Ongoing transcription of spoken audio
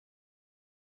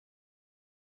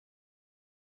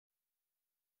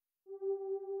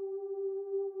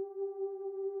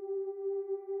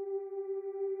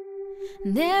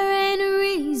There ain't a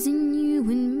reason you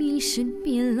and me should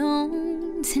be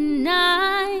alone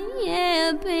tonight.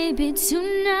 Yeah, baby,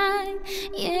 tonight.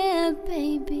 Yeah,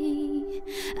 baby,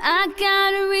 I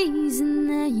got a reason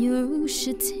that you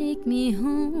should take me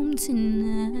home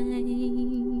tonight.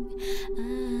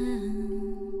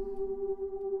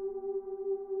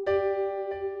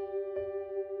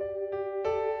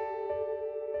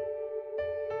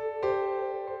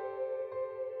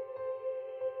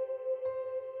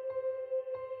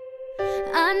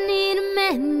 I need a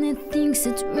man that thinks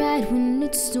it's right when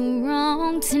it's so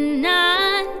wrong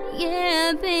tonight.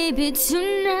 Yeah, baby,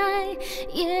 tonight.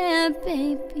 Yeah,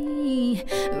 baby,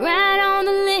 right on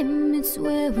the limits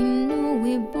where we know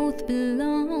we both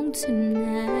belong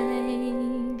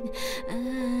tonight.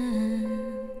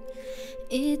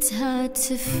 It's hard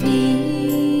to feel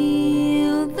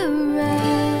the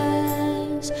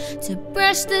rush, to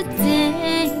brush the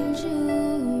danger.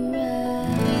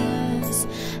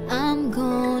 I'm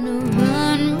gonna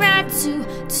run right to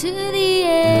the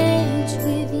edge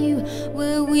with you,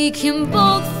 where we can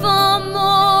both fall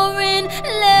more in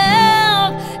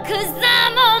love. 'Cause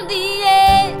I'm on the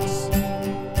edge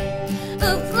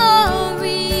of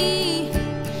glory,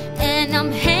 and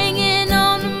I'm hanging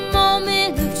on a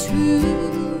moment of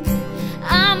truth.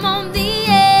 I'm on the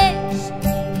edge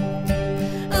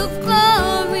of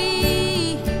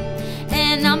glory,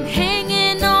 and I'm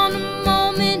hanging on a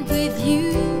moment with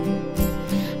you.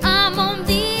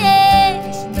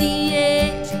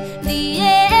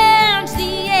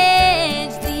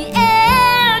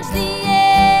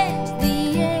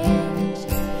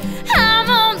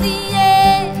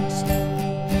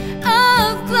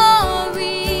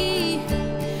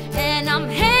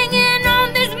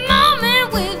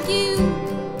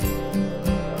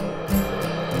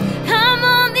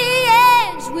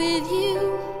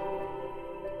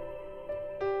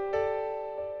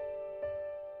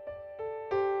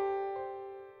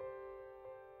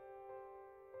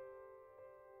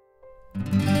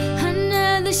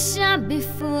 Another shot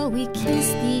before we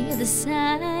kiss the other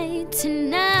side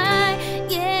tonight.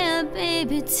 Yeah,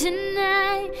 baby,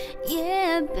 tonight.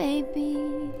 Yeah, baby,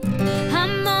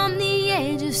 I'm on the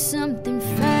edge of something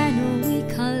final we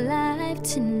call life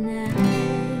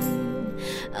tonight.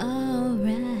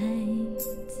 Alright,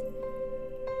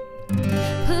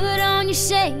 put on your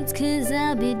shades, 'cause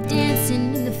I'll be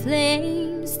dancing in the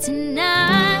flames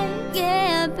tonight.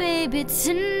 Yeah, baby,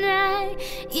 tonight.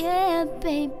 Yeah,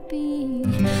 baby,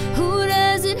 who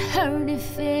does it hurt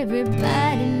if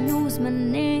everybody knows my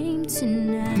name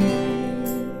tonight?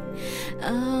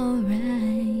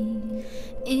 Alright,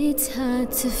 it's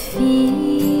hard to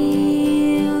feel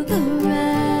the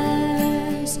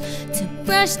rush, to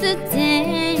brush the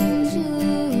dangerous.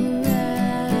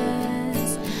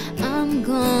 I'm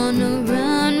gonna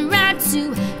run right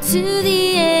to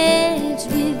the edge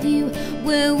with you,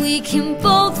 where we can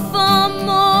both fall